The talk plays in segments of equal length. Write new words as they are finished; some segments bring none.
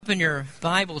open your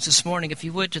Bibles this morning, if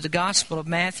you would, to the Gospel of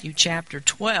Matthew chapter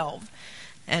 12.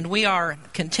 And we are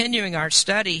continuing our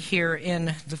study here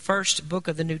in the first book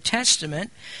of the New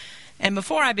Testament. And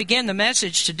before I begin the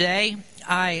message today,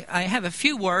 I have a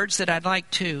few words that I'd like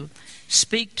to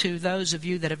speak to those of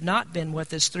you that have not been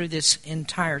with us through this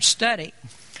entire study.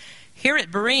 Here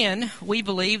at Berean, we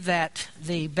believe that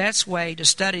the best way to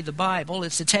study the Bible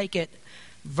is to take it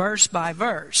verse by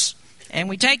verse. And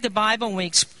we take the Bible and we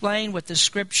explain what the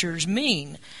Scriptures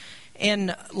mean.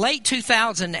 In late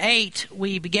 2008,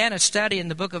 we began a study in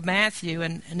the book of Matthew,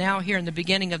 and now here in the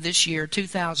beginning of this year,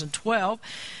 2012,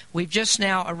 we've just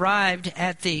now arrived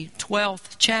at the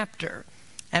 12th chapter.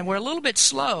 And we're a little bit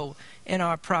slow in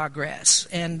our progress.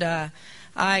 And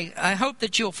I hope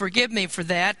that you'll forgive me for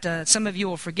that. Some of you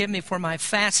will forgive me for my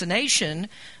fascination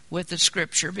with the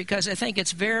Scripture, because I think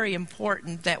it's very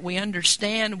important that we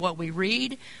understand what we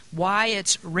read, why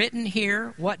it's written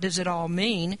here, what does it all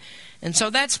mean. And so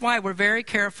that's why we're very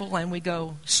careful and we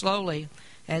go slowly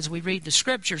as we read the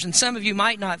Scriptures. And some of you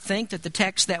might not think that the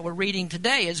text that we're reading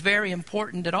today is very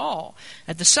important at all,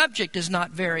 that the subject is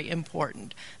not very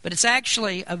important. But it's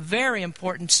actually a very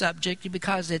important subject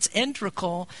because it's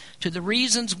integral to the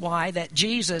reasons why that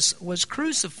Jesus was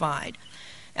crucified.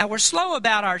 Now, we're slow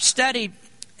about our study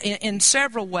in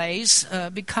several ways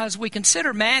because we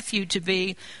consider Matthew to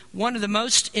be one of the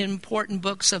most important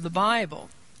books of the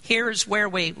Bible. Here's where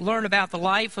we learn about the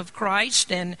life of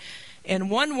Christ, and in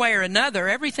one way or another,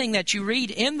 everything that you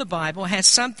read in the Bible has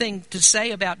something to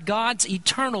say about God's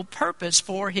eternal purpose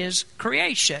for His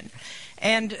creation.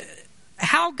 And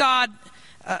how God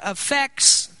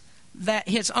affects that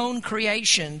His own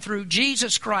creation through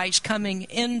Jesus Christ coming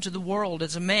into the world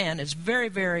as a man is very,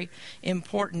 very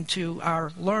important to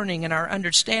our learning and our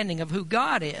understanding of who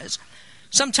God is.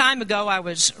 Some time ago, I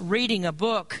was reading a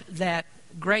book that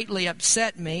greatly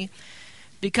upset me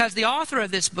because the author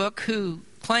of this book, who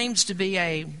claims to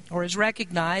be or is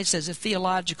recognized as a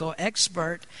theological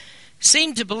expert,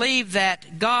 seemed to believe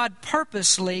that God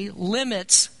purposely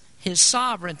limits His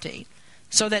sovereignty,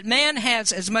 so that man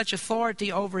has as much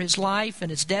authority over his life and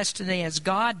his destiny as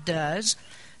God does,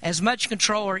 as much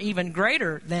control or even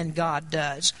greater than God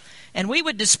does. And we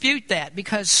would dispute that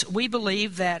because we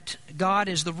believe that God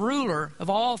is the ruler of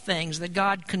all things, that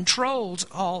God controls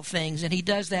all things, and He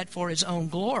does that for His own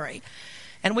glory.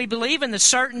 And we believe in the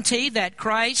certainty that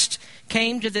Christ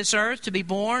came to this earth to be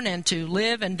born and to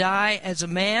live and die as a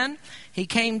man. He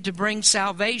came to bring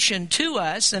salvation to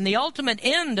us, and the ultimate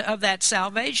end of that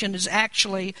salvation is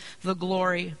actually the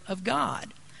glory of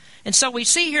God. And so we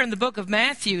see here in the book of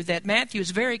Matthew that Matthew is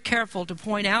very careful to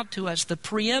point out to us the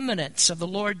preeminence of the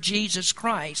Lord Jesus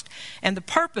Christ and the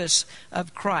purpose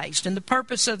of Christ. And the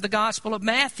purpose of the Gospel of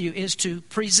Matthew is to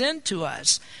present to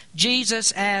us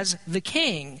Jesus as the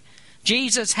King.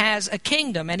 Jesus has a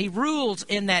kingdom, and He rules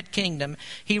in that kingdom.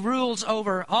 He rules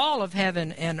over all of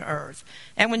heaven and earth.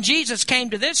 And when Jesus came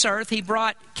to this earth, He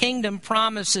brought kingdom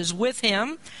promises with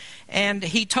Him. And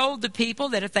He told the people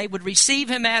that if they would receive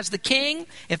Him as the King,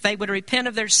 if they would repent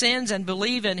of their sins and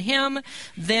believe in Him,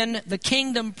 then the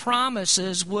kingdom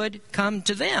promises would come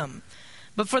to them.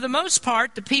 But for the most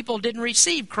part, the people didn't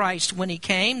receive Christ when He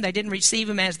came. They didn't receive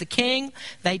Him as the King.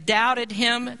 They doubted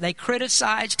Him. They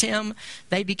criticized Him.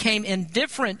 They became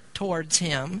indifferent towards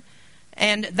Him.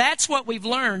 And that's what we've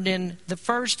learned in the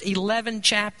first 11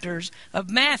 chapters of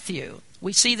Matthew.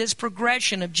 We see this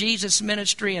progression of Jesus'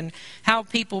 ministry and how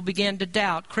people began to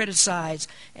doubt, criticize,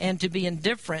 and to be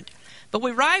indifferent. But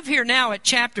we arrive here now at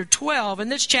chapter 12, and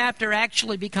this chapter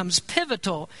actually becomes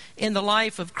pivotal in the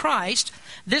life of Christ.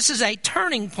 This is a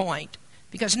turning point,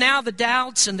 because now the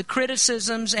doubts and the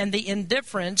criticisms and the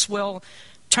indifference will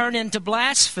turn into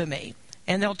blasphemy,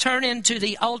 and they'll turn into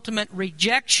the ultimate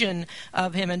rejection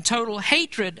of Him and total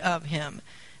hatred of Him.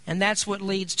 And that's what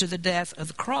leads to the death of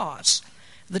the cross.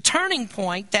 The turning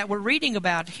point that we're reading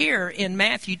about here in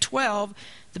Matthew 12,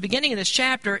 the beginning of this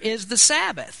chapter, is the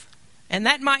Sabbath. And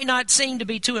that might not seem to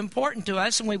be too important to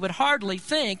us, and we would hardly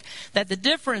think that the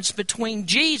difference between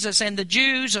Jesus and the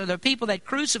Jews or the people that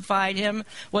crucified Him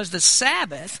was the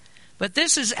Sabbath. But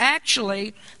this is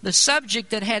actually the subject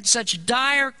that had such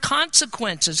dire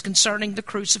consequences concerning the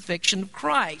crucifixion of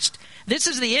Christ. This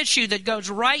is the issue that goes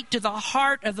right to the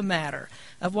heart of the matter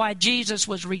of why Jesus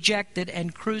was rejected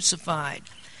and crucified.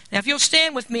 Now, if you'll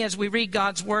stand with me as we read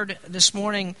God's Word this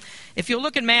morning, if you'll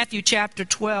look in Matthew chapter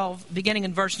 12, beginning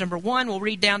in verse number 1, we'll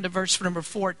read down to verse number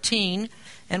 14,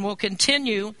 and we'll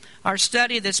continue our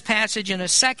study of this passage in a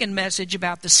second message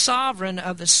about the sovereign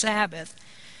of the Sabbath.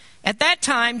 At that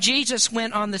time, Jesus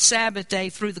went on the Sabbath day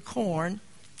through the corn,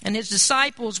 And his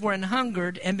disciples were an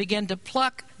hungered, and began to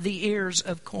pluck the ears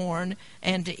of corn,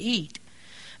 and to eat.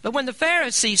 But when the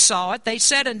Pharisees saw it, they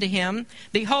said unto him,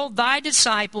 Behold, thy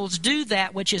disciples do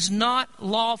that which is not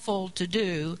lawful to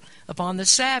do upon the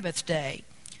Sabbath day.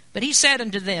 But he said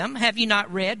unto them, Have ye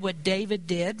not read what David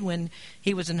did when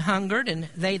he was an hungered, and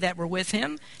they that were with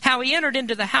him? How he entered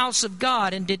into the house of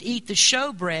God, and did eat the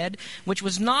showbread, which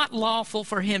was not lawful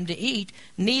for him to eat,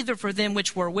 neither for them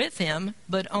which were with him,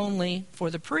 but only for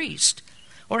the priest.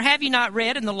 Or have ye not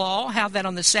read in the law how that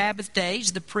on the Sabbath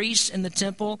days the priests in the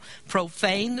temple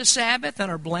profane the Sabbath, and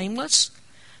are blameless?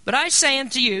 But I say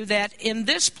unto you that in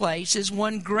this place is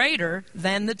one greater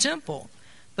than the temple.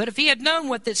 But if ye had known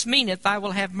what this meaneth, I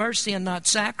will have mercy and not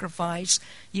sacrifice,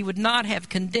 ye would not have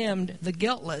condemned the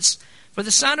guiltless. For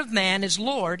the Son of Man is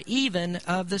Lord even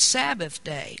of the Sabbath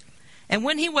day. And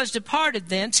when he was departed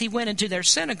thence, he went into their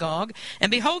synagogue, and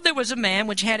behold, there was a man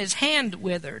which had his hand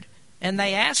withered. And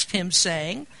they asked him,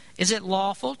 saying, Is it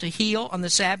lawful to heal on the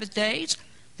Sabbath days?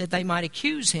 That they might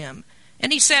accuse him.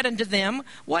 And he said unto them,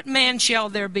 What man shall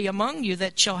there be among you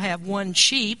that shall have one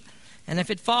sheep, and if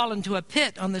it fall into a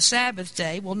pit on the Sabbath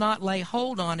day, will not lay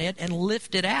hold on it and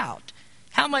lift it out?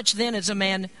 How much then is a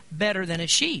man better than a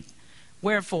sheep?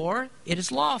 Wherefore it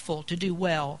is lawful to do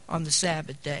well on the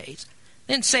Sabbath days.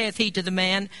 Then saith he to the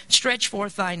man, Stretch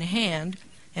forth thine hand.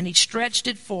 And he stretched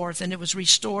it forth, and it was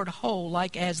restored whole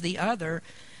like as the other.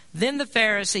 Then the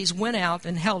Pharisees went out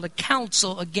and held a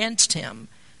council against him,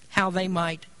 how they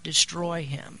might destroy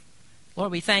him.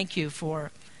 Lord, we thank you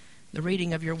for the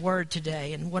reading of your word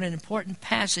today, and what an important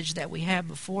passage that we have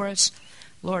before us.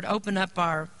 Lord, open up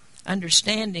our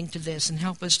understanding to this and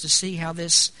help us to see how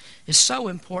this is so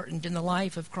important in the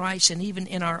life of Christ and even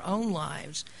in our own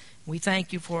lives. We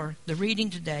thank you for the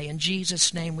reading today. In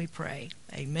Jesus' name we pray.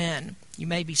 Amen. You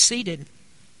may be seated.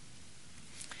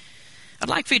 I'd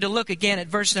like for you to look again at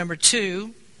verse number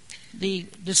 2. The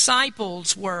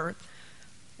disciples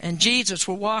and Jesus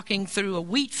were walking through a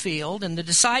wheat field, and the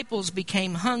disciples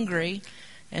became hungry,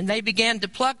 and they began to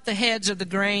pluck the heads of the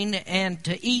grain and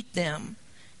to eat them.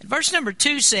 And verse number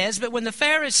 2 says, But when the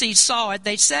Pharisees saw it,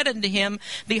 they said unto him,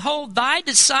 Behold, thy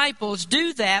disciples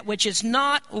do that which is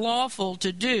not lawful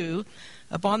to do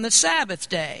upon the Sabbath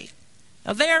day.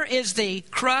 Now there is the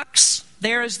crux,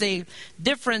 there is the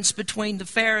difference between the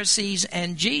Pharisees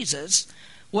and Jesus.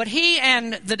 What he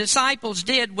and the disciples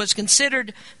did was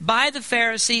considered by the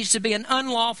Pharisees to be an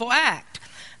unlawful act.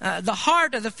 The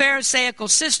heart of the Pharisaical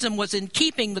system was in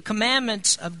keeping the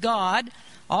commandments of God,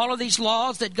 all of these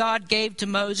laws that God gave to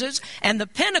Moses, and the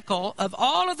pinnacle of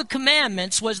all of the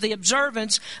commandments was the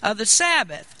observance of the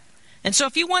Sabbath. And so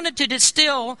if you wanted to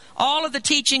distill all of the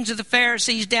teachings of the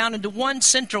Pharisees down into one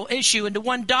central issue, into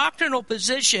one doctrinal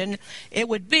position, it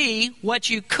would be what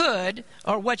you could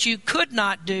or what you could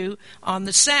not do on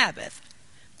the Sabbath.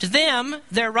 To them,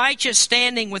 their righteous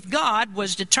standing with God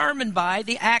was determined by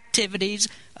the activities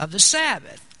of the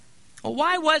Sabbath. Well,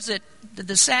 why was it that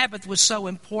the Sabbath was so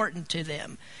important to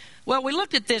them? Well, we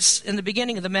looked at this in the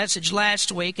beginning of the message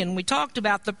last week, and we talked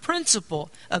about the principle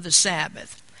of the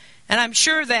Sabbath. And I'm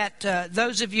sure that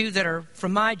those of you that are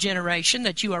from my generation,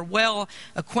 that you are well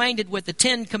acquainted with the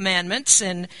Ten Commandments.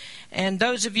 And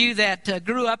those of you that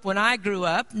grew up when I grew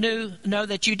up know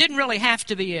that you didn't really have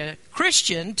to be a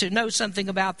Christian to know something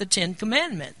about the Ten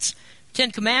Commandments.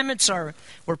 Ten Commandments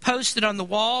were posted on the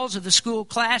walls of the school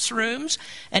classrooms.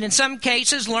 And in some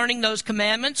cases, learning those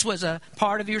commandments was a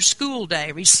part of your school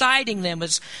day. Reciting them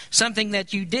was something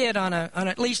that you did on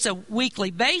at least a weekly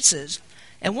basis.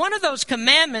 And one of those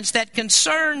commandments that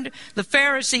concerned the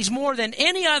Pharisees more than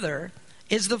any other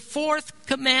is the fourth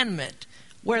commandment,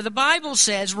 where the Bible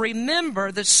says,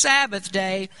 Remember the Sabbath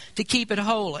day to keep it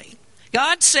holy.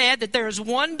 God said that there is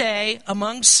one day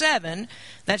among 7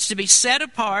 that's to be set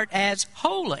apart as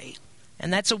holy.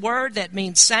 And that's a word that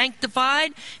means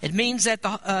sanctified. It means that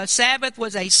the Sabbath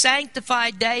was a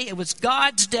sanctified day. It was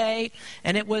God's day,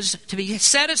 and it was to be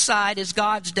set aside as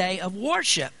God's day of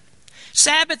worship.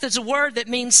 Sabbath is a word that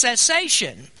means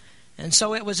cessation. And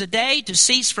so it was a day to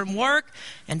cease from work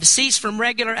and to cease from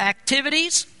regular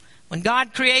activities. When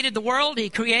God created the world, He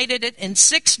created it in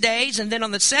 6 days, and then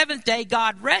on the 7th day,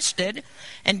 God rested.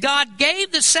 And God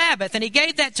gave the Sabbath, and He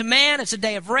gave that to man as a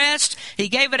day of rest. He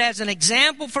gave it as an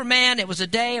example for man. It was a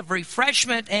day of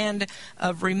refreshment and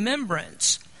of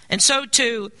remembrance. And so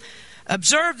to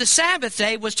observe the Sabbath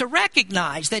day was to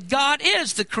recognize that God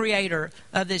is the creator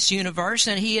of this universe,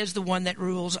 and He is the one that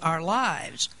rules our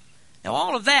lives. Now,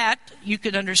 all of that you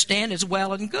could understand is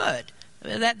well and good.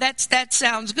 That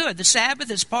sounds good. The Sabbath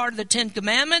is part of the Ten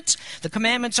Commandments. The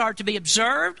commandments are to be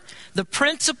observed. The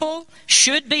principle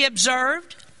should be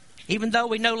observed. Even though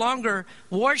we no longer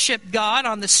worship God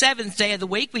on the seventh day of the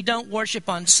week, we don't worship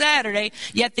on Saturday,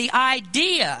 yet the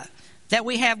idea that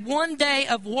we have one day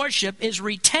of worship is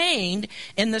retained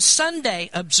in the Sunday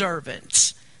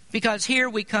observance, because here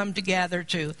we come together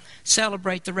to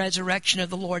celebrate the resurrection of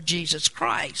the Lord Jesus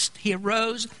Christ. He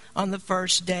arose on the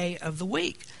first day of the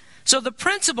week. So the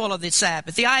principle of the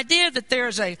Sabbath, the idea that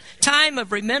there's a time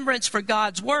of remembrance for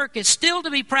God's work, is still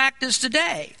to be practiced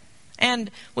today.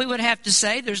 And we would have to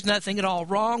say there's nothing at all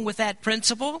wrong with that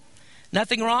principle.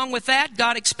 Nothing wrong with that.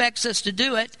 God expects us to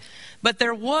do it. But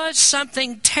there was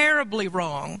something terribly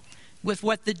wrong with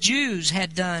what the Jews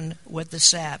had done with the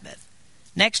Sabbath.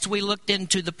 Next, we looked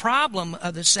into the problem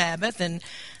of the Sabbath, and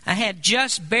I had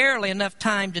just barely enough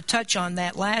time to touch on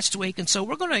that last week, and so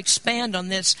we're going to expand on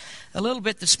this a little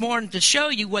bit this morning to show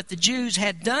you what the Jews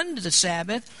had done to the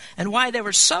Sabbath and why they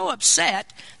were so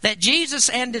upset that Jesus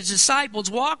and his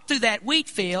disciples walked through that wheat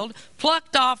field,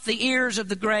 plucked off the ears of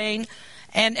the grain,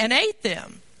 and ate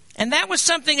them. And that was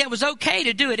something that was okay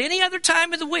to do at any other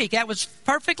time of the week. That was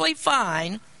perfectly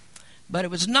fine, but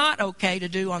it was not okay to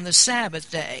do on the Sabbath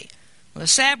day. Well, the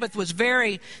Sabbath was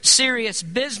very serious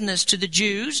business to the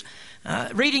Jews.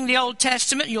 Reading the Old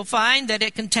Testament, you'll find that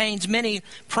it contains many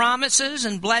promises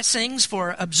and blessings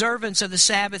for observance of the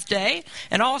Sabbath day.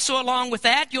 And also along with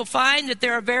that, you'll find that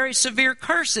there are very severe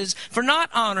curses for not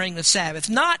honoring the Sabbath,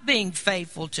 not being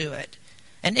faithful to it.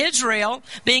 And Israel,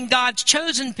 being God's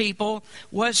chosen people,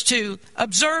 was to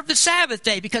observe the Sabbath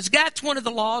day because that's one of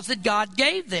the laws that God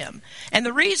gave them. And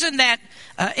the reason that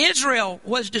Israel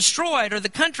was destroyed, or the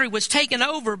country was taken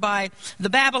over by the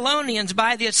Babylonians,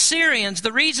 by the Assyrians,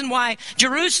 the reason why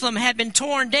Jerusalem had been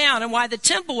torn down and why the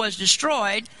temple was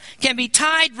destroyed, can be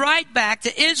tied right back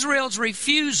to Israel's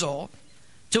refusal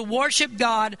to worship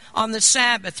God on the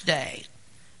Sabbath day.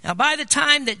 Now, by the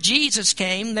time that Jesus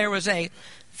came, there was a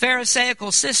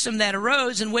Pharisaical system that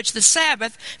arose in which the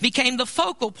Sabbath became the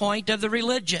focal point of the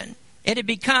religion. It had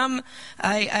become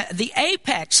the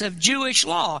apex of Jewish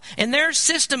law. In their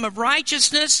system of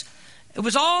righteousness, it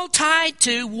was all tied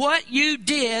to what you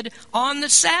did on the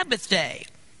Sabbath day.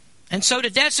 And so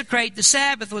to desecrate the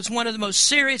Sabbath was one of the most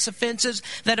serious offenses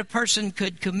that a person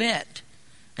could commit.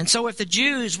 And so if the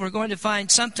Jews were going to find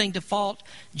something to fault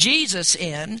Jesus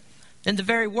in, then the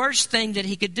very worst thing that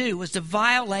he could do was to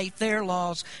violate their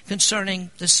laws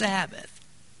concerning the Sabbath.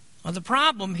 Well, the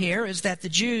problem here is that the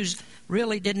Jews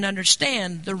really didn't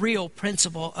understand the real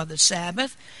principle of the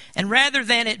Sabbath. And rather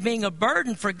than it being a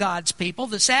burden for God's people,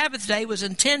 the Sabbath day was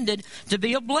intended to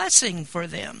be a blessing for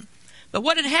them. But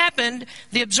what had happened,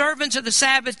 the observance of the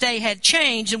Sabbath day had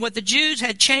changed, and what the Jews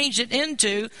had changed it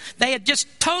into, they had just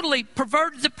totally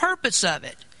perverted the purpose of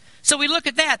it. So we look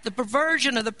at that, the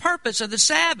perversion of the purpose of the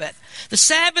Sabbath. The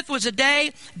Sabbath was a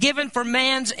day given for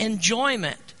man's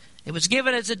enjoyment. It was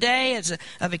given as a day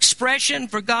of expression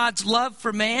for God's love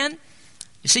for man.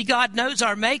 You see, God knows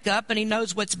our makeup, and He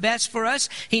knows what's best for us.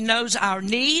 He knows our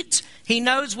needs. He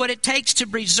knows what it takes to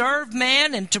preserve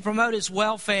man and to promote his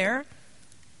welfare.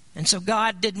 And so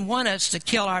God didn't want us to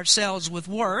kill ourselves with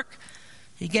work.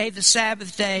 He gave the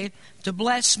Sabbath day to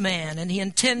bless man, and He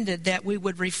intended that we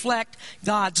would reflect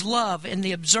God's love in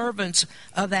the observance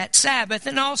of that Sabbath,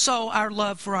 and also our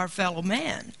love for our fellow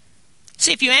man.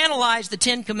 See, if you analyze the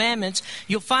Ten Commandments,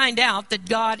 you'll find out that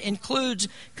God includes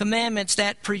commandments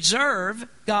that preserve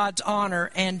God's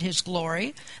honor and His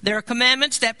glory. There are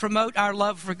commandments that promote our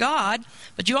love for God,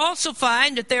 but you also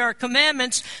find that there are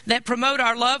commandments that promote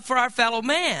our love for our fellow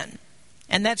man.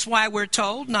 And that's why we're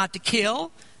told not to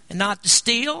kill and not to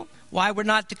steal, why we're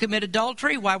not to commit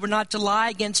adultery, why we're not to lie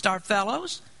against our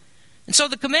fellows. And so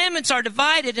the commandments are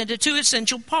divided into two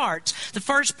essential parts. The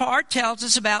first part tells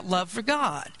us about love for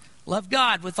God. Love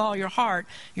God with all your heart,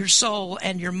 your soul,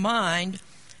 and your mind.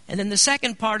 And then the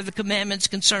second part of the commandments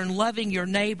concern loving your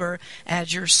neighbor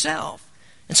as yourself.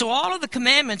 And so all of the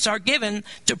commandments are given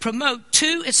to promote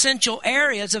two essential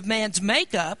areas of man's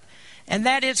makeup, and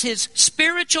that is his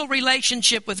spiritual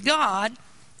relationship with God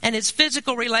and his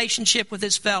physical relationship with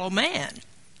his fellow man.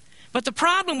 But the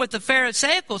problem with the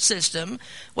Pharisaical system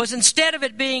was, instead of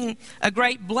it being a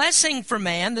great blessing for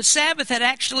man, the Sabbath had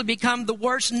actually become the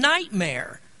worst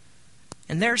nightmare.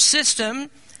 In their system,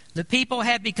 the people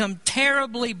had become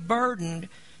terribly burdened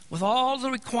with all the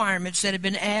requirements that had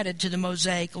been added to the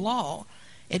Mosaic law.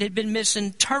 It had been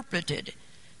misinterpreted.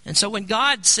 And so when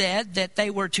God said that they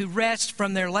were to rest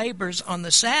from their labors on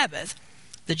the Sabbath,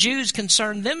 the Jews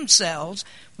concerned themselves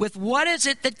with what is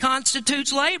it that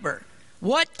constitutes labor?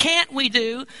 What can't we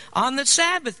do on the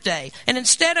Sabbath day? And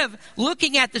instead of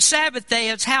looking at the Sabbath day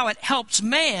as how it helps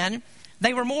man,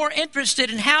 they were more interested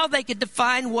in how they could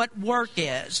define what work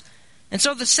is. And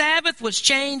so the Sabbath was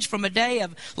changed from a day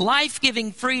of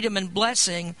life-giving freedom and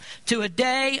blessing to a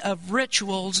day of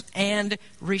rituals and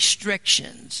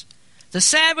restrictions. The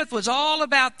Sabbath was all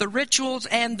about the rituals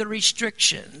and the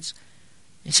restrictions.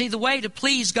 You see, the way to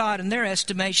please God in their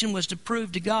estimation was to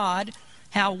prove to God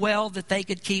how well that they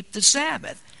could keep the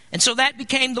Sabbath. And so that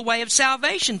became the way of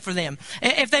salvation for them.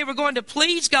 If they were going to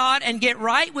please God and get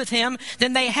right with Him,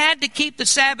 then they had to keep the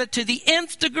Sabbath to the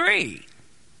nth degree.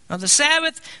 Now, the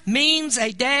Sabbath means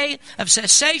a day of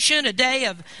cessation, a day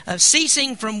of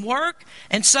ceasing from work.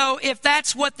 And so if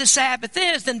that's what the Sabbath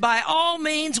is, then by all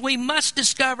means we must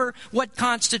discover what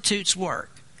constitutes work.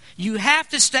 You have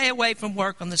to stay away from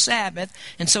work on the Sabbath.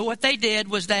 And so what they did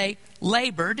was they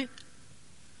labored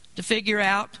to figure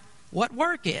out what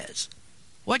work is.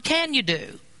 What can you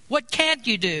do? What can't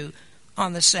you do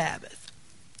on the Sabbath?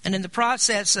 And in the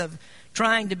process of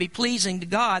trying to be pleasing to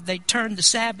God, they turned the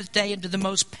Sabbath day into the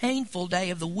most painful day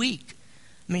of the week.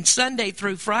 I mean, Sunday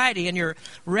through Friday in your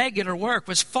regular work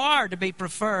was far to be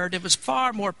preferred. It was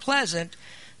far more pleasant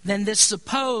than this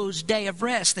supposed day of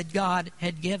rest that God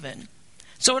had given.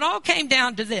 So it all came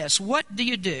down to this. What do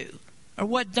you do or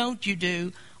what don't you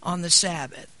do on the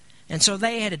Sabbath? And so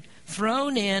they had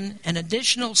thrown in an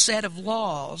additional set of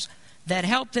laws that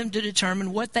helped them to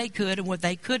determine what they could and what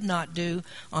they could not do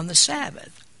on the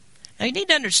Sabbath. Now, you need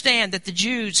to understand that the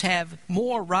Jews have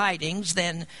more writings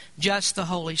than just the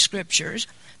Holy Scriptures.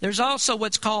 There's also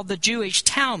what's called the Jewish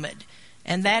Talmud,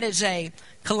 and that is a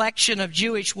collection of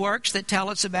Jewish works that tell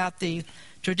us about the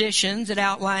traditions. It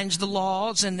outlines the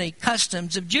laws and the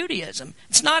customs of Judaism.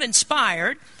 It's not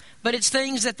inspired, but it's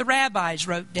things that the rabbis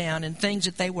wrote down and things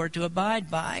that they were to abide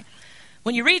by.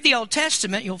 When you read the Old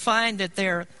Testament, you'll find that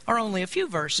there are only a few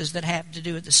verses that have to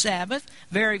do with the Sabbath,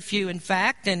 very few in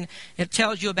fact, and it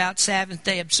tells you about Sabbath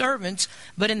day observance.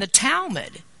 But in the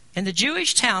Talmud, in the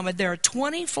Jewish Talmud, there are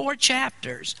 24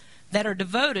 chapters that are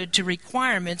devoted to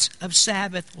requirements of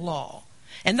Sabbath law.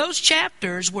 And those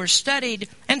chapters were studied,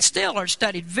 and still are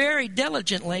studied very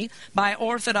diligently by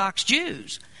Orthodox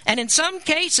Jews. And in some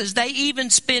cases, they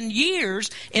even spend years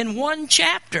in one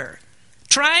chapter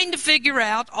trying to figure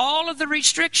out all of the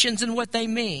restrictions and what they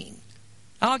mean.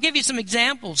 I'll give you some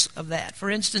examples of that. For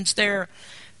instance, there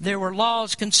were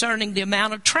laws concerning the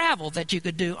amount of travel that you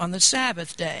could do on the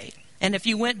Sabbath day. And if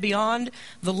you went beyond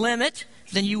the limit,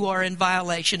 then you are in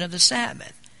violation of the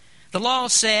Sabbath. The law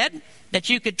said that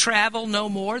you could travel no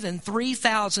more than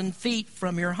 3,000 feet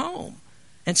from your home.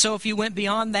 And so if you went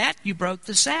beyond that, you broke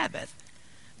the Sabbath.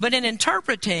 But in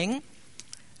interpreting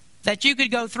that you could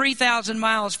go 3,000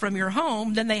 miles from your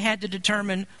home, then they had to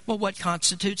determine, well, what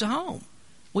constitutes a home?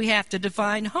 We have to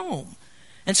define home.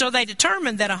 And so they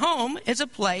determined that a home is a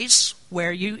place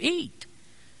where you eat.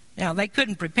 Now, they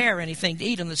couldn't prepare anything to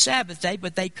eat on the Sabbath day,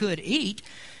 but they could eat.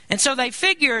 And so they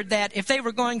figured that if they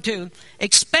were going to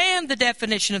expand the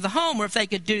definition of the home, or if they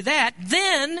could do that,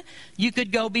 then you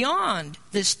could go beyond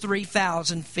this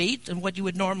 3,000 feet and what you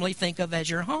would normally think of as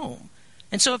your home.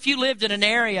 And so if you lived in an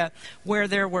area where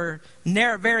there were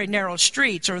very narrow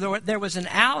streets, or there was an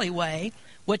alleyway,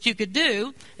 what you could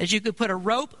do is you could put a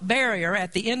rope barrier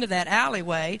at the end of that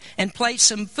alleyway and place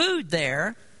some food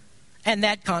there, and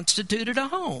that constituted a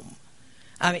home.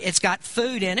 I mean, it's got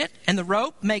food in it, and the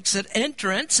rope makes an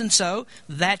entrance, and so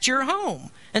that's your home.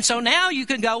 And so now you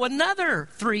can go another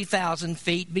 3,000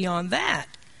 feet beyond that.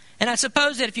 And I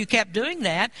suppose that if you kept doing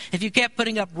that, if you kept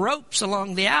putting up ropes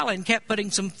along the alley and kept putting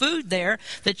some food there,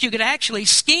 that you could actually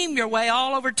scheme your way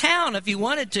all over town if you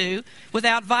wanted to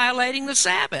without violating the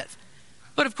Sabbath.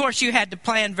 But of course you had to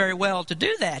plan very well to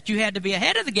do that. You had to be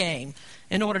ahead of the game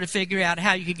in order to figure out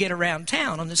how you could get around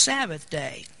town on the Sabbath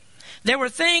day. There were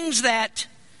things that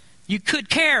you could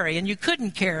carry and you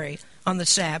couldn't carry on the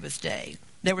Sabbath day.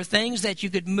 There were things that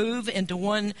you could move into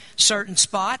one certain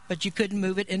spot, but you couldn't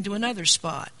move it into another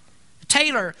spot. A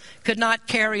tailor could not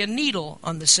carry a needle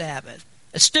on the Sabbath.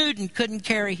 A student couldn't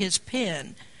carry his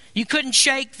pen. You couldn't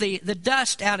shake the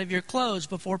dust out of your clothes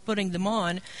before putting them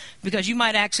on, because you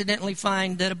might accidentally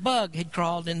find that a bug had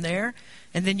crawled in there,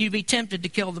 and then you'd be tempted to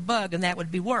kill the bug, and that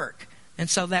would be work. And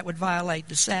so that would violate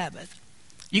the Sabbath.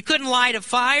 You couldn't light a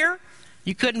fire.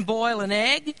 You couldn't boil an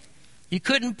egg. You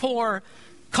couldn't pour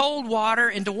cold water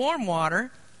into warm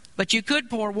water, but you could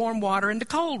pour warm water into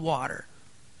cold water.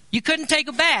 You couldn't take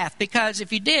a bath, because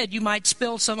if you did, you might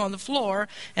spill some on the floor,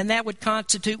 and that would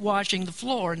constitute washing the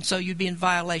floor, and so you'd be in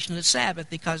violation of the Sabbath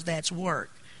because that's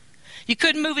work. You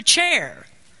couldn't move a chair,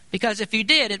 because if you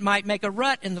did, it might make a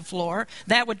rut in the floor.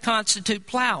 That would constitute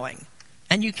plowing,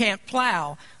 and you can't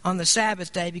plow on the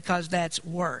Sabbath day because that's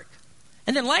work.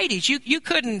 And then ladies, you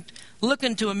couldn't look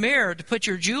into a mirror to put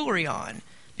your jewelry on,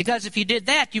 Because if you did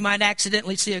that, you might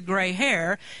accidentally see a gray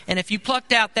hair. And if you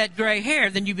plucked out that gray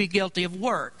hair, then you'd be guilty of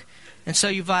work. And so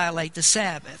you violate the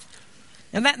Sabbath.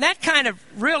 And that kind of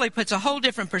really puts a whole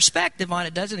different perspective on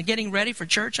it, doesn't it? Getting ready for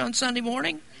church on Sunday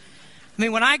morning. I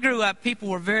mean, when I grew up, people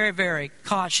were very, very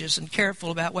cautious and careful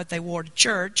about what they wore to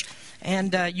church.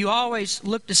 And you always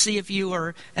looked to see if you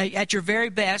were at your very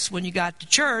best when you got to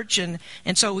church. And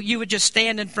so you would just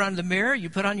stand in front of the mirror. You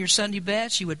put on your Sunday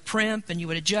best. You would primp and you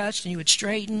would adjust and you would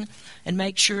straighten and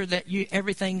make sure that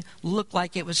everything looked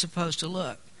like it was supposed to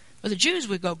look. But the Jews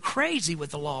would go crazy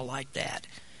with the law like that.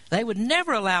 They would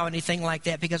never allow anything like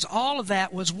that because all of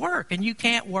that was work. And you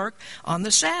can't work on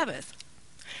the Sabbath.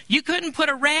 You couldn't put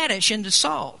a radish into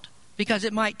salt because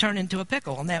it might turn into a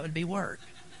pickle, and that would be work.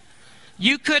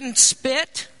 You couldn't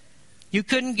spit. You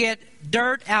couldn't get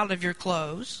dirt out of your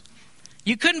clothes.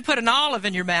 You couldn't put an olive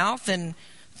in your mouth and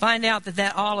find out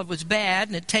that olive was bad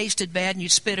and it tasted bad and you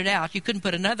spit it out. You couldn't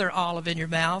put another olive in your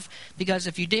mouth because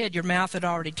if you did, your mouth had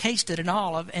already tasted an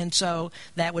olive, and so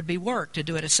that would be work to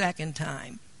do it a second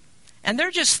time. And there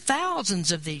are just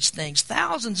thousands of these things,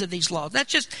 thousands of these laws.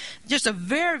 That's just a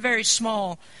very, very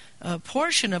small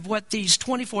portion of what these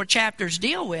 24 chapters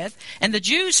deal with. And the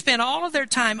Jews spent all of their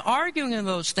time arguing on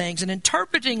those things and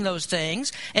interpreting those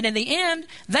things. And in the end,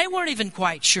 they weren't even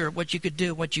quite sure what you could do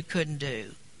and what you couldn't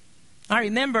do. I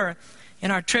remember on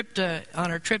our trip to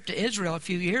Israel a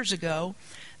few years ago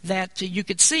that you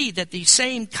could see that the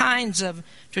same kinds of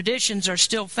traditions are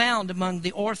still found among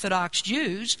the Orthodox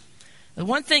Jews. The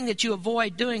one thing that you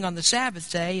avoid doing on the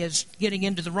Sabbath day is getting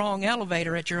into the wrong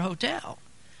elevator at your hotel.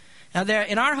 Now,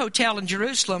 in our hotel in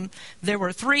Jerusalem, there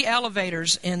were 3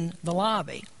 elevators in the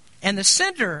lobby. And the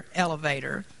center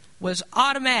elevator was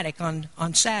automatic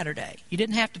on Saturday. You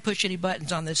didn't have to push any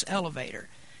buttons on this elevator.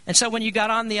 And so when you got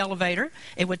on the elevator,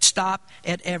 it would stop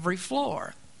at every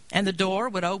floor. And the door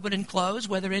would open and close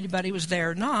whether anybody was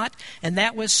there or not. And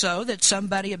that was so that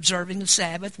somebody observing the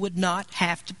Sabbath would not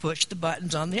have to push the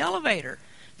buttons on the elevator,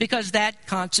 because that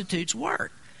constitutes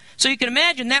work. So you can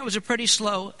imagine that was a pretty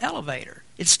slow elevator.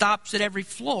 It stops at every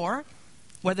floor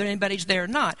whether anybody's there or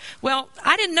not. Well,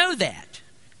 I didn't know that.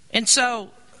 And so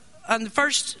on the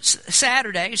first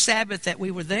Sabbath that we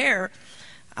were there,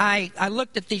 I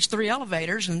looked at these 3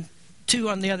 elevators, and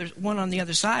one on the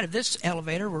other side of this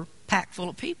elevator were packed full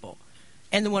of people.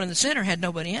 And the one in the center had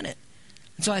nobody in it.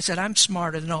 And so I said, I'm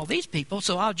smarter than all these people,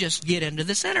 so I'll just get into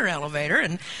the center elevator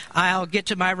and I'll get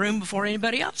to my room before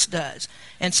anybody else does.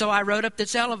 And so I rode up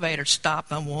this elevator,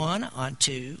 stopped on 1, on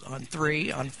 2, on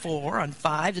 3, on 4, on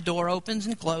 5. The door opens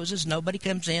and closes. Nobody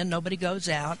comes in. Nobody goes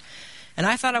out. And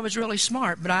I thought I was really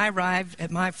smart, but I arrived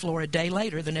at my floor a day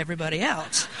later than everybody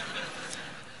else.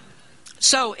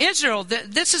 So Israel,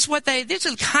 these are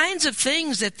the kinds of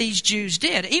things that these Jews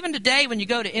did. Even today when you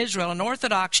go to Israel, an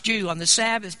Orthodox Jew on the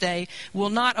Sabbath day will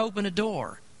not open a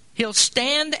door. He'll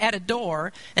stand at a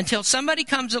door until somebody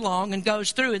comes along and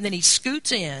goes through, and then he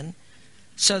scoots in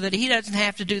so that he doesn't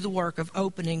have to do the work of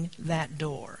opening that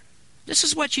door. This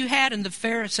is what you had in the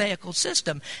Pharisaical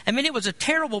system. I mean, it was a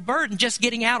terrible burden just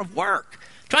getting out of work,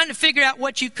 trying to figure out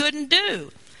what you couldn't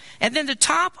do. And then to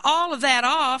top all of that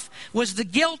off was the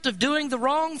guilt of doing the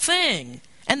wrong thing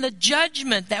and the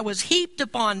judgment that was heaped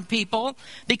upon people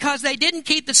because they didn't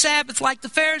keep the Sabbath like the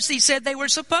Pharisees said they were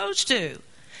supposed to.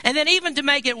 And then even to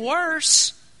make it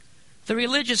worse, the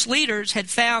religious leaders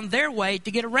had found their way to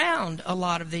get around a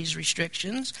lot of these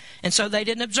restrictions, and so they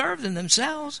didn't observe them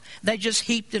themselves. They just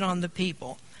heaped it on the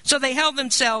people. So they held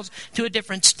themselves to a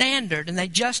different standard, and they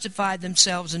justified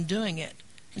themselves in doing it.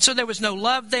 And so there was no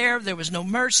love there was no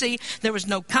mercy, there was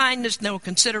no kindness, no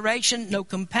consideration, no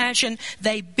compassion.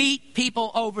 They beat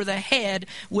people over the head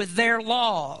with their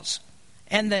laws.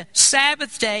 And the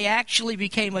Sabbath day actually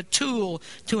became a tool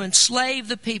to enslave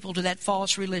the people to that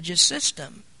false religious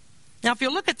system. Now, if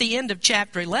you look at the end of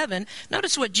chapter 11,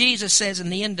 notice what Jesus says in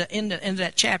the end of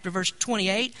that chapter, verse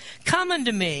 28. Come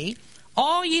unto me,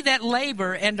 all ye that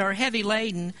labor and are heavy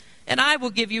laden, and I will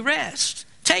give you rest.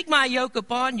 Take my yoke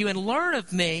upon you and learn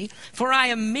of me, for I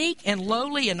am meek and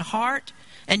lowly in heart,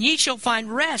 and ye shall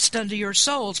find rest unto your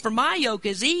souls. For my yoke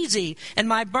is easy and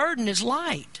my burden is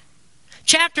light.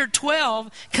 Chapter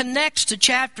 12 connects to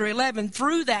chapter 11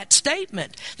 through that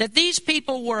statement that these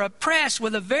people were oppressed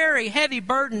with a very heavy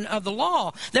burden of the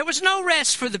law. There was no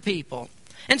rest for the people.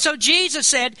 And so Jesus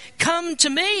said, come to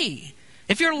me.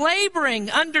 If you're laboring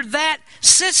under that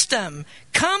system,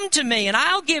 come to me and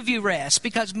I'll give you rest,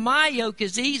 because my yoke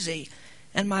is easy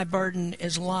and my burden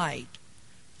is light.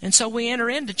 And so we enter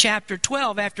into chapter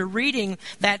 12 after reading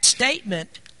that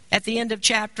statement at the end of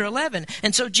chapter 11.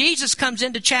 And so Jesus comes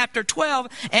into chapter 12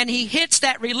 and he hits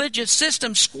that religious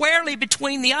system squarely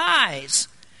between the eyes.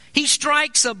 He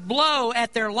strikes a blow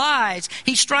at their lies.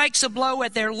 He strikes a blow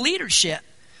at their leadership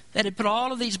that had put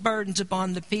all of these burdens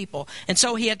upon the people. And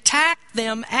so he attacked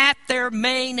them at their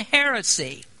main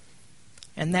heresy.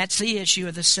 And that's the issue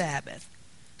of the Sabbath.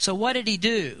 So what did he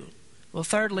do? Well,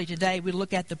 thirdly, today we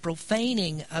look at the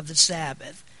profaning of the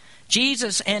Sabbath.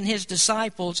 Jesus and his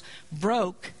disciples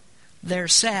broke their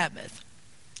Sabbath.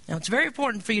 Now, it's very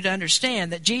important for you to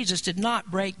understand that Jesus did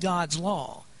not break God's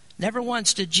law. Never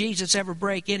once did Jesus ever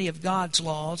break any of God's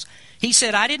laws. He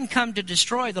said, I didn't come to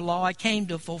destroy the law, I came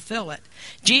to fulfill it.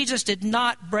 Jesus did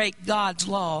not break God's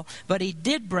law, but he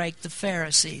did break the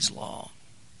Pharisees' law.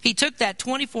 He took that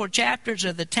 24 chapters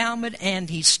of the Talmud and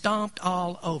he stomped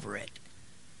all over it.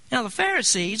 Now, the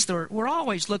Pharisees were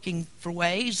always looking for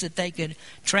ways that they could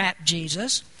trap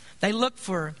Jesus. They looked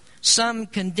for some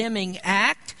condemning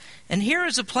act, and here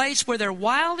is a place where their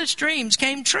wildest dreams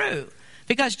came true.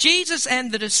 Because Jesus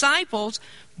and the disciples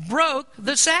broke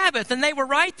the Sabbath, and they were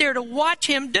right there to watch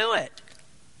him do it.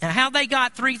 Now, how they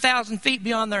got 3,000 feet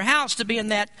beyond their house to be in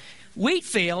that wheat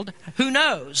field, who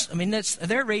knows? I mean, that's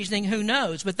their reasoning, who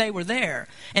knows? But they were there,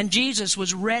 and Jesus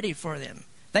was ready for them.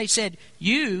 They said,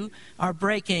 you are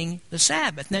breaking the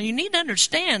Sabbath. Now, you need to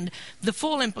understand the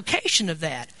full implication of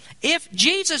that. If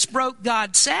Jesus broke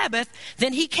God's Sabbath,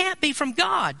 then he can't be from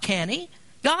God, can he?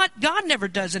 God never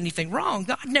does anything wrong.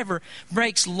 God never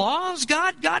breaks laws.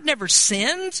 God never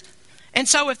sins. And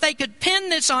so if they could pin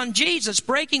this on Jesus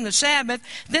breaking the Sabbath,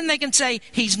 then they can say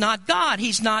he's not God.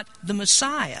 He's not the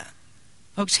Messiah.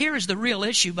 Folks, here is the real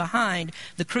issue behind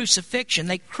the crucifixion.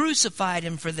 They crucified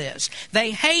him for this.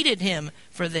 They hated him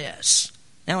for this.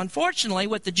 Now, unfortunately,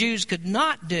 what the Jews could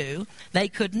not do, they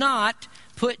could not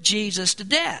put Jesus to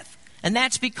death. And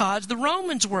that's because the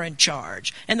Romans were in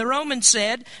charge. And the Romans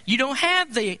said, you don't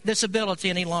have this ability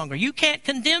any longer. You can't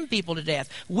condemn people to death.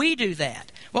 We do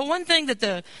that. Well, one thing that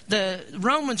the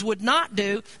Romans would not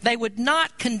do, they would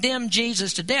not condemn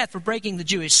Jesus to death for breaking the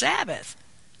Jewish Sabbath.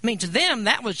 I mean, to them,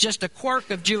 that was just a quirk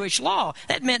of Jewish law.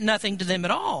 That meant nothing to them at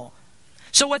all.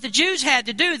 So what the Jews had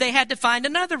to do, they had to find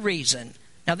another reason.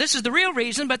 Now, this is the real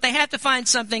reason, but they had to find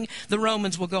something the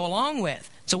Romans will go along with.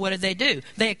 So what did they do?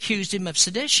 They accused him of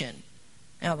sedition.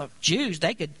 Now, the Jews,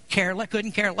 they couldn't care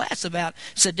less about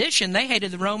sedition. They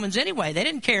hated the Romans anyway. They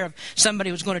didn't care if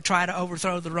somebody was going to try to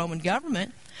overthrow the Roman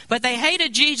government. But they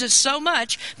hated Jesus so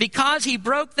much because he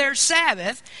broke their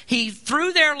Sabbath. He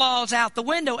threw their laws out the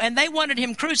window, and they wanted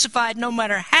him crucified no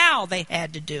matter how they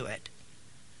had to do it.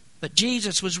 But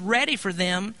Jesus was ready for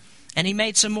them, and he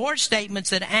made some more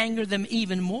statements that angered them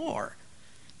even more.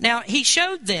 Now, he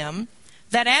showed them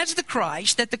that as the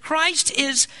Christ, that the Christ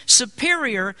is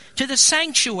superior to the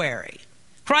sanctuary.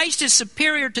 Christ is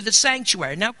superior to the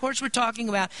sanctuary. Now, of course, we're talking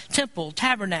about temple,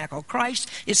 tabernacle. Christ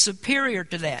is superior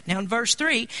to that. Now, in verse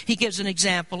 3, he gives an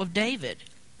example of David.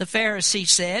 The Pharisee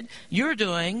said, you're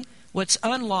doing what's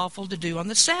unlawful to do on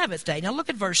the Sabbath day. Now, look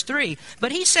at verse 3.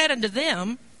 But he said unto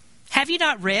them, have you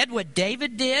not read what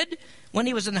David did when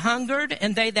he was an hungered,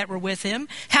 and they that were with him,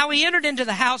 how he entered into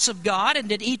the house of God and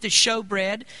did eat the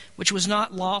showbread, which was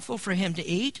not lawful for him to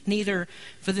eat, neither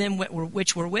for them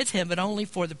which were with him, but only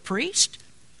for the priest?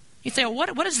 You think,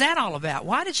 well, what is that all about?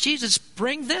 Why does Jesus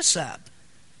bring this up?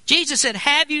 Jesus said,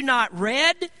 have you not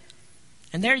read?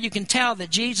 And there you can tell that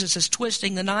Jesus is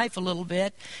twisting the knife a little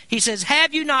bit. He says,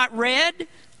 have you not read?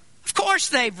 Of course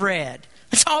they've read.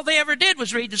 That's all they ever did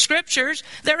was read the Scriptures.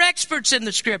 They're experts in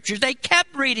the Scriptures. They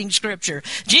kept reading Scripture.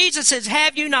 Jesus says,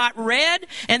 have you not read?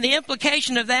 And the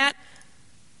implication of that,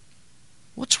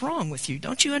 what's wrong with you?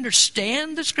 Don't you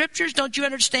understand the Scriptures? Don't you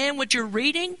understand what you're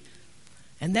reading?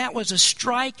 And that was a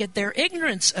strike at their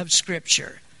ignorance of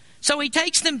Scripture. So he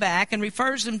takes them back and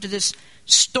refers them to this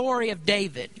story of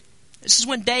David. This is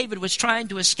when David was trying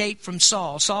to escape from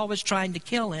Saul. Saul was trying to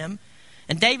kill him.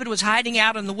 And David was hiding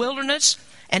out in the wilderness,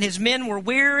 and his men were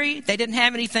weary. They didn't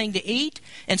have anything to eat.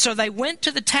 And so they went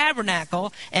to the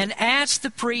tabernacle and asked the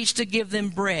priest to give them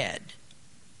bread.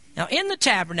 Now, in the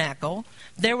tabernacle,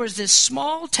 there was this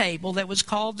small table that was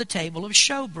called the table of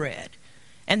showbread.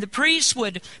 And the priests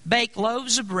would bake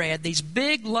loaves of bread, these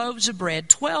big loaves of bread,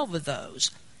 12 of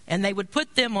those. And they would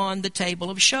put them on the table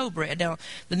of showbread. Now,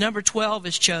 the number 12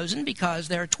 is chosen because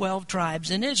there are 12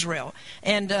 tribes in Israel.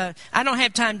 And I don't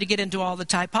have time to get into all the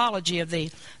typology of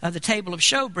the table of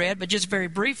showbread, but just very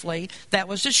briefly, that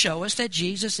was to show us that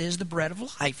Jesus is the bread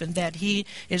of life and that he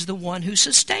is the one who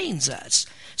sustains us.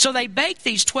 So they baked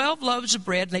these 12 loaves of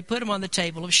bread and they put them on the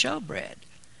table of showbread.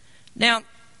 Now,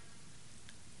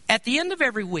 at the end of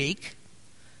every week,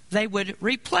 they would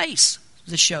replace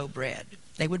the showbread.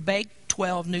 They would bake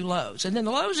 12 new loaves. And then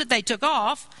the loaves that they took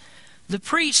off, the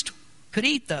priest could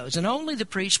eat those, and only the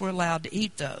priests were allowed to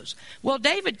eat those. Well,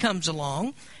 David comes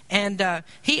along, and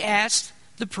he asked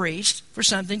the priest for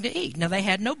something to eat. Now, they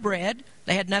had no bread.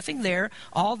 They had nothing there.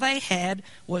 All they had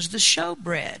was the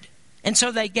showbread. And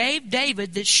so they gave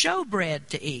David this showbread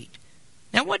to eat.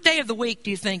 Now, what day of the week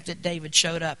do you think that David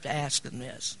showed up to ask them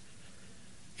this?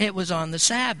 It was on the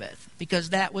Sabbath, because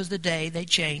that was the day they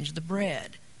changed the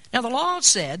bread. Now, the law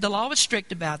was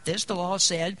strict about this. The law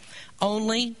said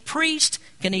only priests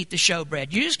can eat the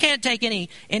showbread. You just can't take any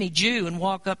Jew and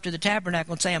walk up to the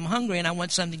tabernacle and say, I'm hungry and I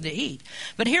want something to eat.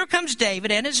 But here comes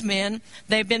David and his men.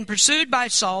 They've been pursued by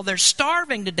Saul. They're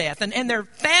starving to death, and they're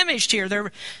famished here.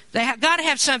 They got to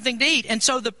have something to eat. And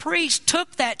so the priest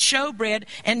took that showbread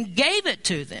and gave it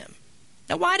to them.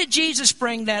 Now, why did Jesus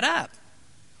bring that up?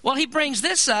 Well, he brings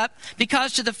this up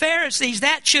because to the Pharisees,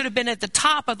 that should have been at the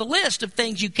top of the list of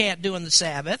things you can't do on the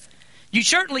Sabbath. You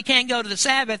certainly can't go to the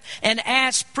Sabbath and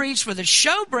ask priests for the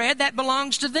showbread. That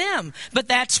belongs to them. But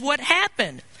that's what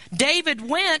happened. David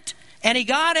went and he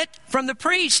got it from the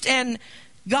priest, and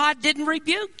God didn't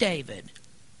rebuke David.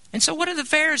 And so what are the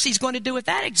Pharisees going to do with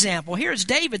that example? Here's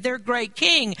David, their great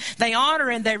king. They honor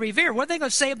and they revere. What are they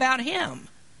going to say about him?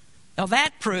 Now,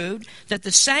 that proved that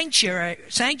the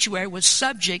sanctuary was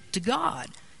subject to God.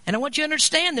 And I want you to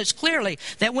understand this clearly,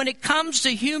 that when it comes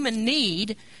to human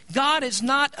need, God is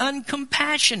not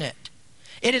uncompassionate.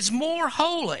 It is more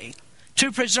holy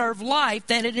to preserve life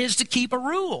than it is to keep a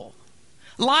rule.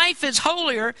 Life is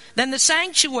holier than the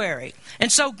sanctuary.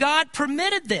 And so God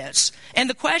permitted this. And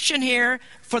the question here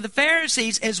for the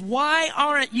Pharisees is, why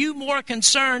aren't you more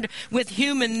concerned with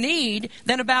human need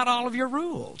than about all of your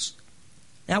rules?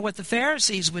 Now, what the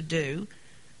Pharisees would do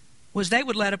was they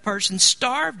would let a person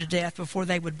starve to death before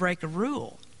they would break a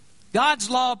rule. God's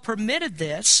law permitted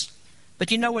this,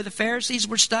 but you know where the Pharisees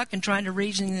were stuck in trying to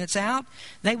reason this out?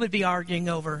 They would be arguing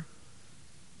over,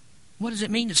 what does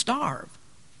it mean to starve?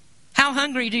 How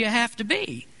hungry do you have to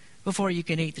be before you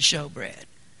can eat the showbread?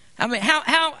 I mean,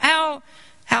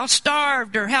 how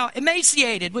starved or how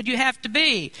emaciated would you have to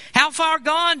be? How far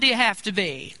gone do you have to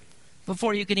be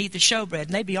before you can eat the showbread?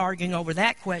 And they'd be arguing over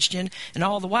that question, and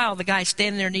all the while the guy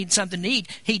standing there needing something to eat,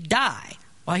 he'd die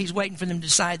while he's waiting for them to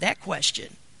decide that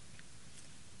question.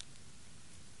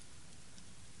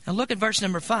 Now look at verse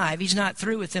number 5. He's not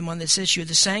through with them on this issue of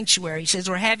the sanctuary. He says,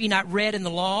 or have you not read in the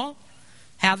law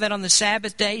how that on the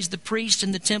Sabbath days the priests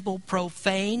in the temple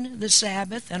profane the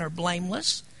Sabbath and are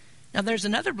blameless? Now there's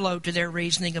another blow to their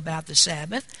reasoning about the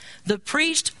Sabbath. The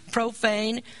priest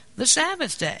profane the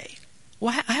Sabbath day.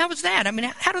 Well, how is that? I mean,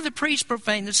 how do the priests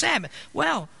profane the Sabbath?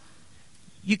 Well,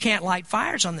 you can't light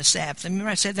fires on the Sabbath. Remember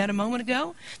I said that a moment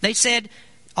ago? They said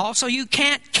also you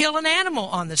can't kill an animal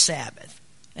on the Sabbath.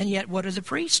 And yet what do the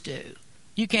priests do?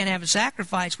 You can't have a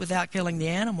sacrifice without killing the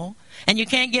animal. And you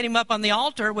can't get him up on the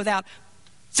altar without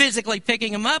physically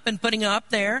picking him up and putting him up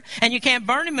there. And you can't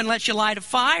burn him unless you light a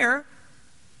fire.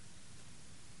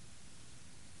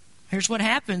 Here's what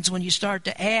happens when you start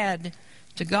to add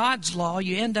to God's law.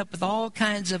 You end up with all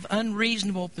kinds of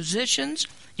unreasonable positions.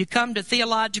 You come to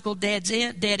theological dead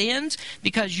ends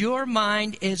because your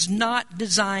mind is not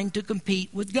designed to compete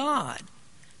with God.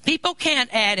 People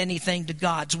can't add anything to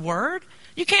God's word.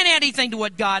 You can't add anything to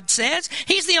what God says.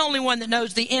 He's the only one that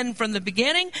knows the end from the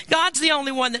beginning. God's the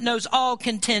only one that knows all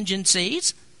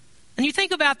contingencies. And you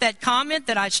think about that comment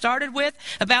that I started with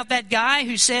about that guy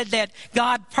who said that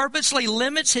God purposely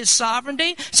limits his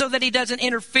sovereignty so that he doesn't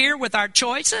interfere with our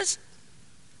choices.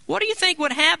 What do you think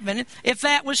would happen if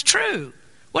that was true?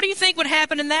 What do you think would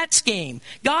happen in that scheme?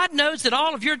 God knows that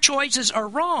all of your choices are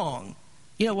wrong.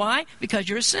 You know why? Because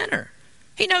you're a sinner.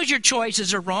 He knows your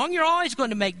choices are wrong. You're always going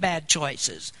to make bad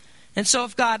choices. And so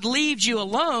if God leaves you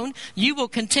alone, you will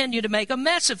continue to make a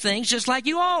mess of things just like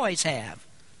you always have.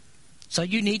 So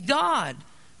you need God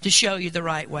to show you the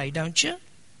right way, don't you?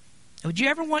 Would you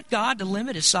ever want God to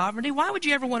limit his sovereignty? Why would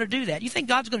you ever want to do that? You think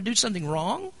God's going to do something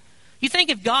wrong? You think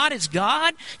if God is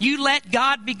God, you let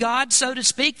God be God, so to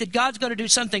speak, that God's going to do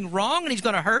something wrong and he's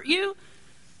going to hurt you?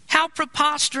 How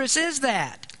preposterous is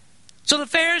that? So the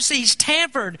Pharisees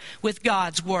tampered with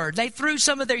God's word. They threw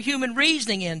some of their human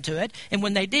reasoning into it, and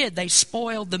when they did, they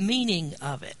spoiled the meaning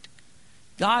of it.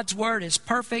 God's word is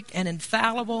perfect and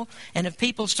infallible, and if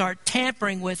people start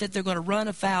tampering with it, they're going to run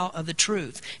afoul of the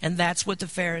truth. And that's what the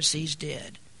Pharisees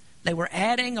did. They were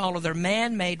adding all of their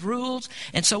man-made rules,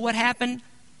 and so what happened?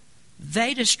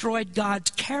 They destroyed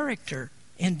God's character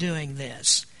in doing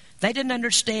this. They didn't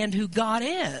understand who God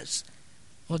is.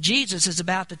 Well, Jesus is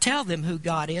about to tell them who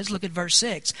God is. Look at verse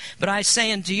 6. But I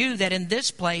say unto you that in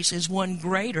this place is one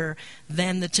greater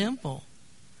than the temple.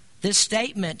 This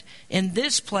statement, in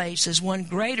this place is one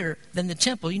greater than the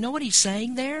temple. You know what he's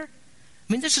saying there?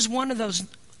 I mean, this is one of those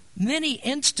many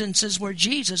instances where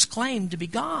Jesus claimed to be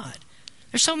God.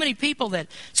 There's so many people that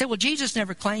say, well, Jesus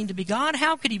never claimed to be God.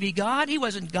 How could he be God? He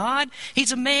wasn't God.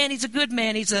 He's a man. He's a good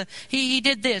man. He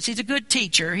did this. He's a good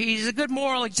teacher. He's a good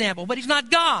moral example, but he's not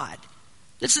God.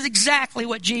 This is exactly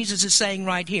what Jesus is saying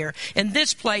right here. In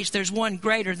this place, there's one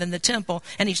greater than the temple,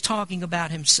 and he's talking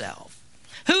about himself.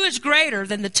 Who is greater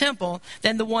than the temple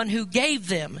than the one who gave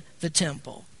them the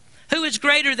temple? Who is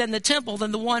greater than the temple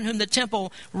than the one whom the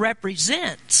temple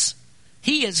represents?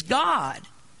 He is God.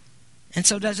 And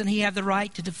so doesn't he have the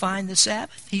right to define the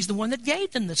Sabbath? He's the one that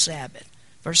gave them the Sabbath.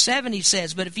 Verse 7 he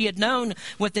says, but if ye had known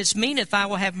what this meaneth, I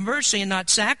will have mercy and not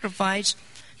sacrifice,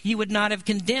 ye would not have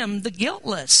condemned the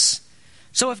guiltless.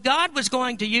 So if God was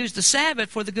going to use the Sabbath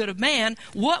for the good of man,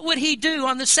 what would he do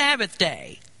on the Sabbath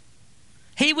day?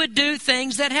 He would do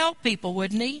things that help people,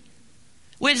 wouldn't he?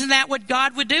 Isn't that what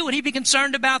God would do? Would he be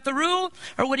concerned about the rule,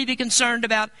 or would he be concerned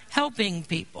about helping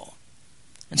people?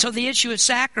 And so the issue of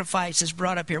sacrifice is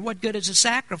brought up here. What good is a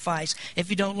sacrifice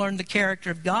if you don't learn the character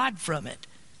of God from it?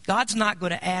 God's not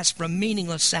going to ask for a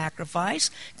meaningless sacrifice.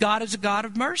 God is a God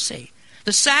of mercy.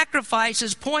 The sacrifice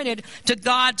is pointed to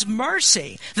God's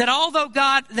mercy. That although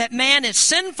that man is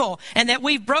sinful and that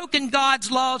we've broken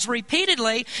God's laws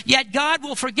repeatedly, yet God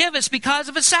will forgive us because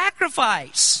of a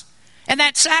sacrifice. And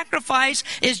that sacrifice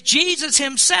is Jesus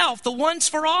himself, the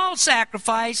once-for-all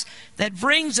sacrifice that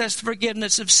brings us the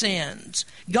forgiveness of sins.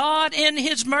 God, in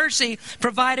his mercy,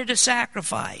 provided a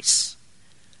sacrifice.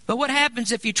 But what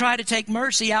happens if you try to take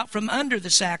mercy out from under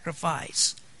the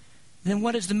sacrifice? Then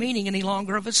what is the meaning any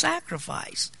longer of a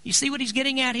sacrifice? You see what he's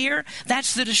getting at here?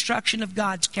 That's the destruction of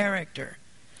God's character.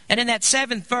 And in that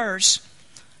 7th verse,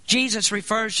 Jesus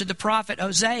refers to the prophet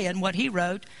Hosea and what he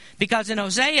wrote, because in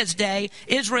Hosea's day,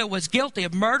 Israel was guilty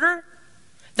of murder,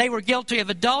 they were guilty of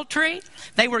adultery,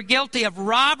 they were guilty of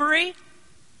robbery,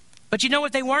 but you know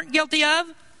what they weren't guilty of?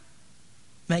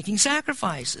 Making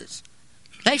sacrifices.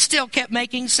 They still kept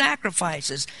making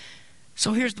sacrifices.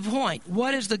 So here's the point.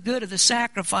 What is the good of the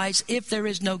sacrifice if there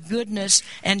is no goodness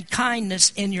and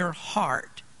kindness in your heart?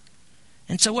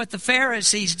 And so what the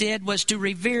Pharisees did was to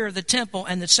revere the temple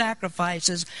and the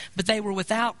sacrifices, but they were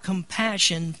without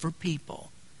compassion for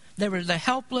people. They were the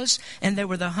helpless and they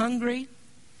were the hungry,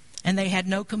 and they had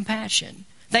no compassion.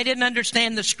 They didn't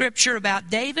understand the scripture about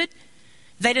David.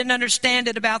 They didn't understand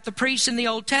it about the priests in the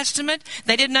Old Testament.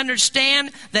 They didn't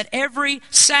understand that every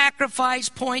sacrifice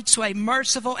points to a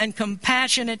merciful and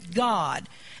compassionate God.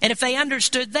 And if they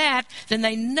understood that, then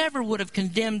they never would have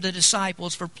condemned the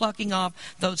disciples for plucking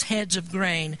off those heads of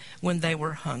grain when they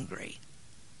were hungry.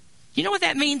 You know what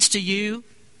that means to you?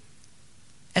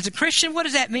 As a Christian, what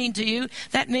does that mean to you?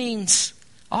 That means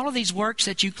all of these works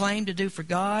that you claim to do for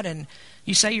God, and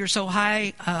you say you're so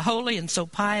holy and so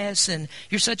pious and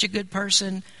you're such a good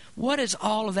person. What is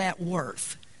all of that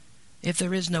worth if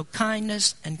there is no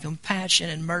kindness and compassion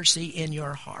and mercy in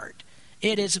your heart?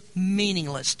 It is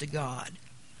meaningless to God.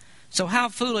 So how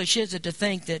foolish is it to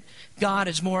think that God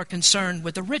is more concerned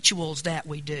with the rituals that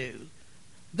we do?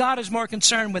 God is more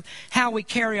concerned with how we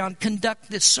conduct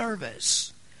this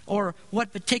service, or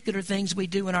what particular things we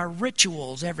do in our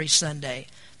rituals every Sunday.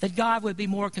 That God would be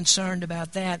more concerned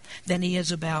about that than he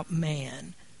is about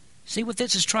man. See, what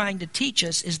this is trying to teach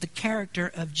us is the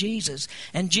character of Jesus.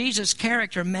 And Jesus'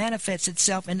 character manifests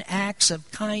itself in acts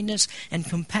of kindness and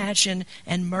compassion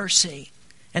and mercy.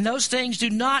 And those things do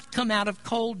not come out of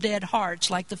cold, dead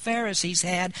hearts like the Pharisees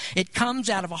had. It comes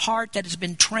out of a heart that has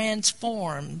been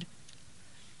transformed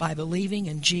by believing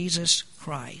in Jesus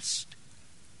Christ.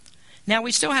 Now,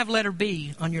 we still have letter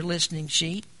B on your listening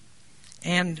sheet.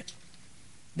 And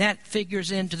that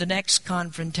figures into the next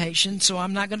confrontation, so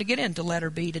I'm not going to get into letter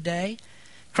B today.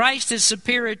 Christ is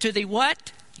superior to the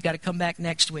what? You got to come back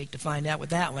next week to find out what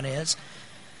that one is.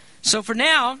 So for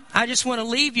now, I just want to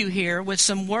leave you here with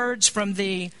some words from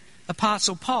the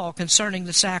Apostle Paul concerning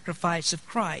the sacrifice of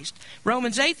Christ.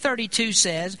 Romans 8:32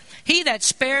 says, "He that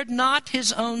spared not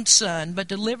his own son, but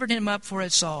delivered him up for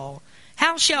us all,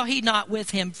 how shall he not with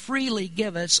him freely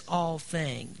give us all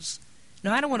things?"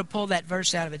 Now, I don't want to pull that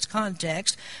verse out of its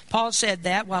context. Paul said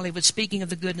that while he was speaking of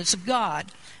the goodness of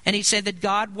God. And he said that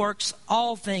God works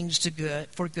all things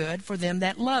for good for them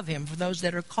that love him, for those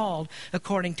that are called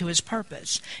according to his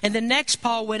purpose. And then next,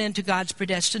 Paul went into God's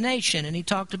predestination, and he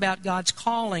talked about God's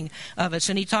calling of us,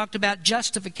 and he talked about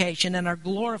justification and our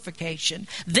glorification.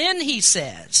 Then he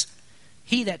says,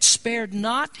 "He that spared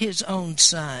not his own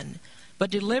son, but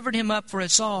delivered him up for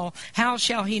us all, how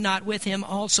shall he not with him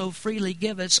also freely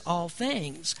give us all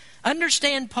things?"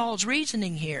 Understand Paul's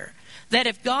reasoning here, that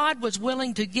if God was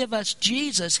willing to give us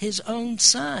Jesus, his own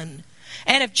son,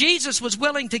 And if Jesus was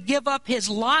willing to give up his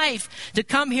life to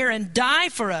come here and die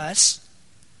for us,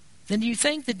 then do you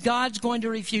think that God's going to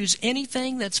refuse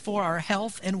anything that's for our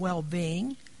health and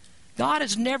well-being? God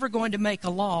is never going to make a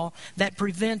law that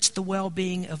prevents the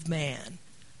well-being of man.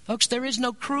 Folks, there is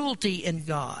no cruelty in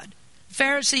God. The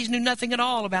Pharisees knew nothing at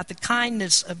all about the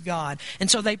kindness of God,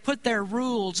 and so they put their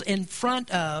rules in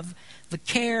front of the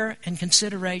care and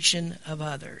consideration of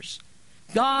others.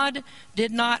 God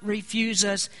did not refuse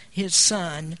us his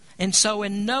Son, and so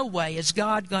in no way is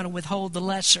God going to withhold the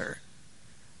lesser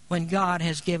when God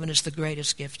has given us the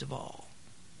greatest gift of all.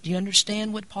 Do you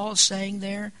understand what Paul is saying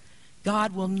there?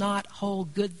 God will not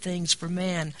hold good things for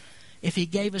man if he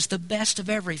gave us the best of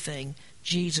everything,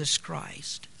 Jesus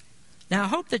Christ. Now, I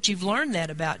hope that you've learned that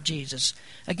about Jesus.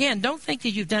 Again, don't think that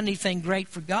you've done anything great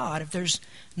for God if there's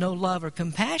no love or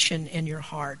compassion in your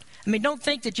heart. I mean, don't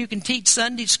think that you can teach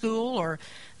Sunday school or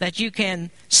that you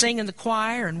can sing in the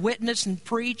choir and witness and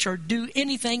preach or do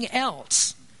anything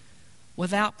else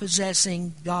without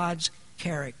possessing God's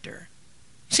character.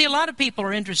 See, a lot of people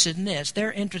are interested in this.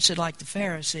 They're interested, like the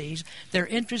Pharisees, they're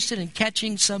interested in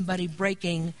catching somebody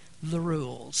breaking the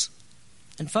rules.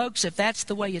 And folks, if that's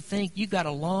the way you think, you've got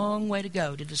a long way to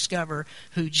go to discover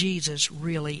who Jesus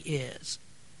really is.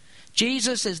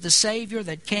 Jesus is the Savior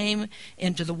that came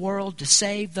into the world to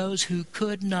save those who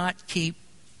could not keep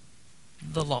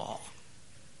the law.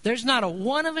 There's not a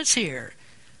one of us here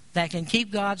that can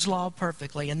keep God's law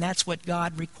perfectly, and that's what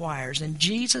God requires. And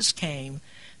Jesus came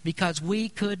because we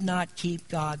could not keep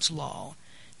God's law.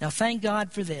 Now, thank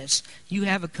God for this. You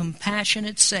have a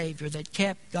compassionate Savior that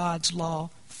kept God's law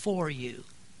for you.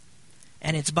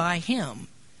 And it's by him,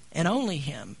 and only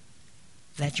him,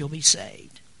 that you'll be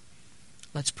saved.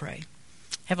 Let's pray.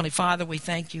 Heavenly Father, we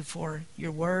thank you for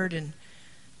your word, and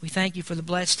we thank you for the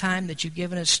blessed time that you've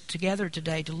given us together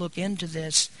today to look into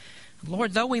this.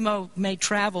 Lord, though we may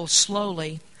travel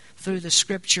slowly through the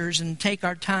Scriptures and take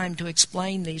our time to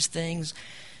explain these things,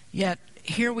 yet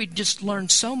here we just learn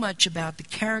so much about the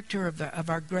character of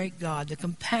our great God, the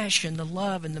compassion, the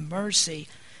love, and the mercy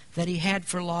that he had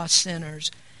for lost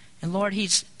sinners. And Lord,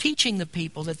 he's teaching the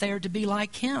people that they are to be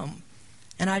like him.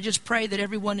 And I just pray that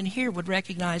everyone in here would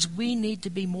recognize we need to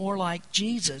be more like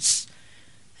Jesus.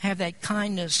 Have that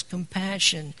kindness,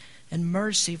 compassion, and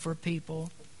mercy for people.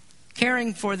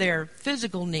 Caring for their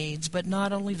physical needs, but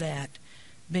not only that,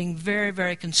 being very,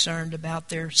 very concerned about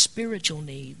their spiritual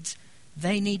needs.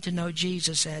 They need to know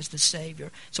Jesus as the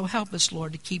Savior. So help us,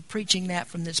 Lord, to keep preaching that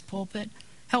from this pulpit.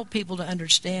 Help people to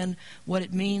understand what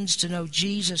it means to know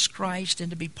Jesus Christ and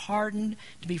to be pardoned,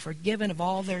 to be forgiven of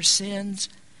all their sins.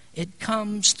 It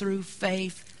comes through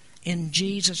faith in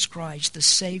Jesus Christ, the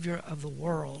Savior of the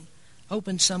world.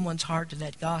 Open someone's heart to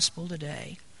that gospel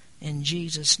today. In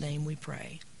Jesus' name we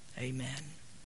pray. Amen.